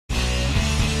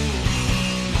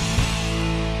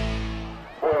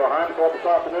9 o'clock this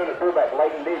afternoon at fullback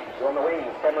Leighton Diggs. On the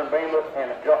wings, Cameron Bandless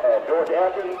and George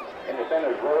Alton. In the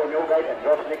centres, Roy Millgate and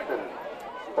Josh Nixon.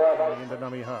 Into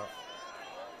dummy half.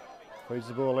 Feeds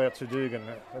the ball out to Dougan.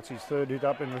 That's his third hit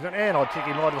up in return. And I think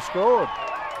he might have scored.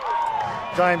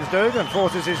 James Dougan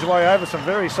forces his way over. Some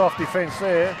very soft defence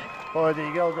there by the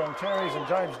Gulgong Terriers, and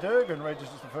James Dougan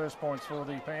registers the first points for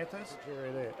the Panthers.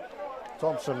 There.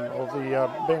 Thompson of the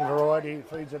Ben variety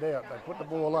feeds it out. They put the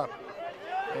ball up.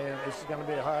 And this is going to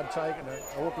be a hard take and an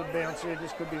awkward bounce here.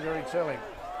 This could be very telling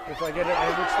if they get it,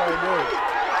 and which they do.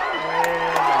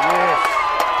 And yes.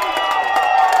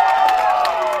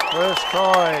 First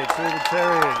try to the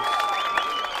Terriers.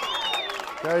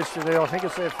 Goes to their, I think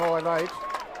it's their 5'8".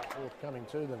 Fourth coming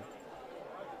to them.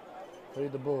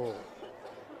 Feed the ball.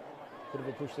 Bit of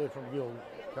a push there from Gill.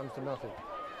 Comes to nothing.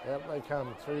 Out they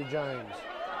come through James.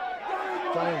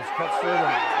 James cuts through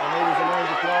them. And there is a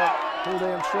range of play. Pull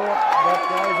down short. That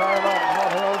goes over.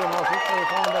 Not held, and I think they'll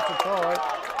find that's a try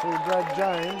to Brad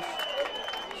James.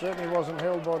 Certainly wasn't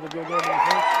held by the Gilgandra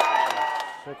defence.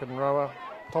 Second rower.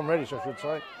 Tom Reddish, I should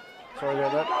say. Sorry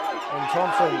about that. And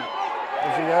Thompson,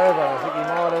 is he over? I think he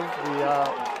might have. The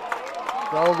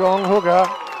Gulgong hooker,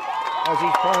 as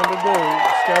he's trying to do,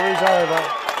 scurries over.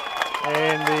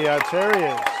 And the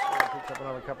Terriers picks up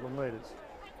another couple of metres.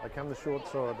 They come the short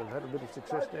side. They've had a bit of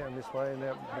success down this way, and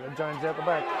now James out the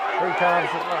back. He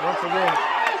carves it once again.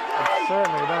 It's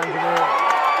certainly a danger there.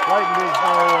 Leighton gives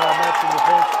no match in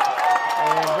defence.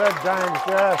 And Brad James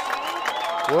just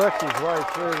works his way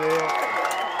through there.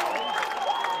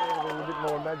 A bit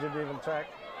more imaginative attack.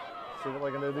 See what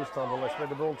they can do this time. Well, they spread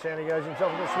the ball. Towney goes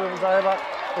himself and swivels over.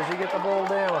 Does he get the ball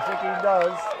down? I think he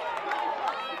does.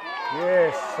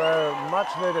 Yes, so much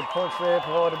needed points there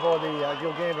provided by the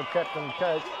Gilgandra captain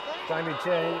coach, Jamie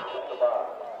Towney.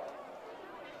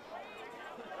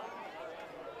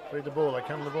 Feed the ball, they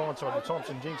come to the blind side.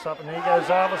 Thompson jinks up and here goes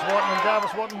Jarvis Watton, and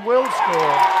Jarvis Watton will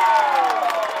score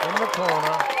in the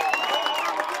corner.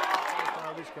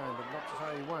 This game, but not to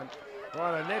say he won't.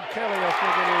 Right, Ned Kelly, I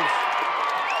think it is.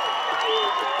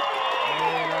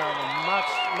 And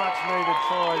much needed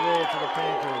try there to the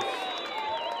Panthers.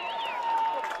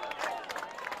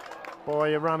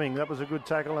 By Rumming, that was a good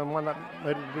tackle and one that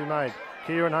needed to be made.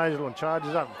 Kieran Hazelton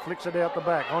charges up, flicks it out the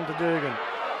back onto Dougan.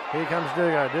 Here comes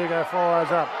Dougan. Dougan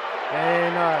fires up,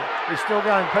 and he's still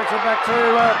going. Picks it back to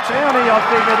Towney, I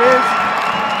think it is.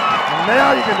 And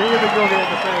now you can hear the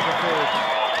Gilgandra defence.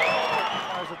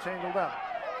 Those are tangled up.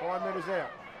 5 metres out.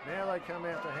 Now they come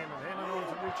out to Hammond. Hammond on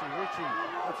to Ritchie. Ritchie,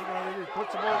 what's he going to do?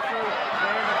 Puts the ball through.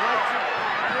 Down the breaks it.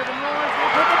 Evan Lyons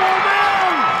will put the ball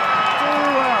down to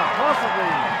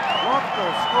possibly lock the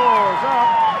scores up.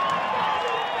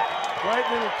 Great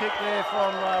little kick there from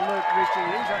Luke Ritchie.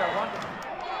 He's had a wonderful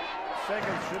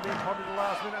second. Should be probably the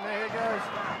last minute. There he goes.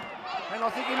 And I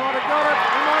think he might have got it.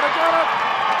 He might have got it.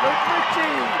 Luke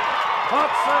Ritchie.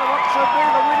 That's what should be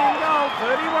the winning goal.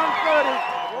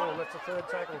 31-30. Oh, that's the third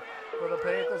tackle for the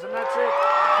Panthers, and that's it.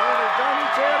 Towney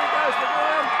goes to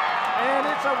ground, and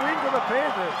it's a win to the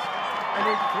Panthers. An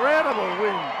incredible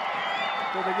win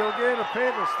to the Gilgandra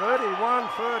Panthers,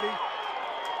 31-30.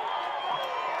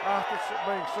 After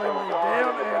being seemingly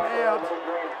down and out,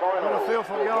 got a feel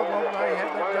for Gulgong. They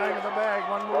had that game in the bag,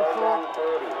 one more thought.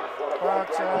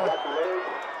 But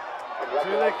to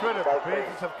their credit, the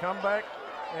Panthers have come back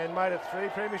and made it 3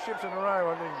 premierships in a row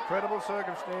under incredible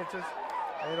circumstances.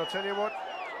 And I'll tell you what,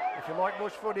 if you like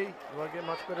bush footy, you won't get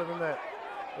much better than that.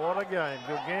 What a game.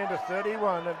 Gilgandra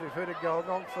 31 and defeated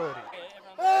Gulgong 30.